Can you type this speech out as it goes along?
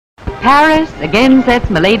Paris again sets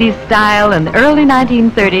Milady's style in the early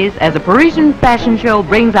 1930s as a Parisian fashion show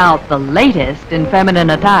brings out the latest in feminine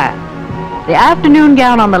attire. The afternoon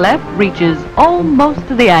gown on the left reaches almost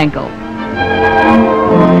to the ankle.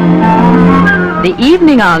 The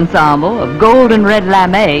evening ensemble of gold and red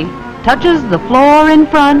lame touches the floor in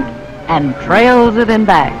front and trails it in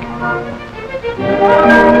back.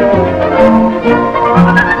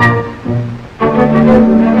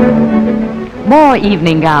 More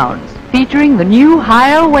evening gowns featuring the new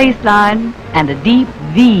higher waistline and a deep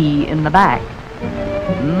V in the back.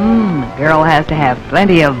 The girl has to have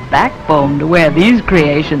plenty of backbone to wear these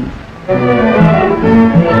creations.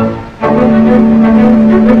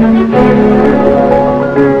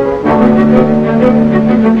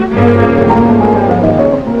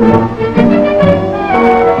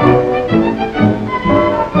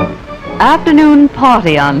 Afternoon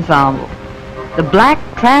party ensemble. The black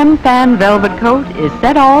tram-fan velvet coat is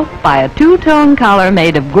set off by a two-tone collar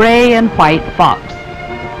made of gray and white fox.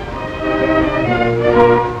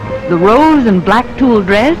 The rose and black tulle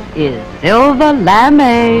dress is silver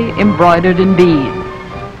lame embroidered in beads.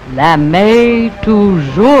 Lame,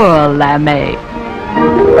 toujours lame.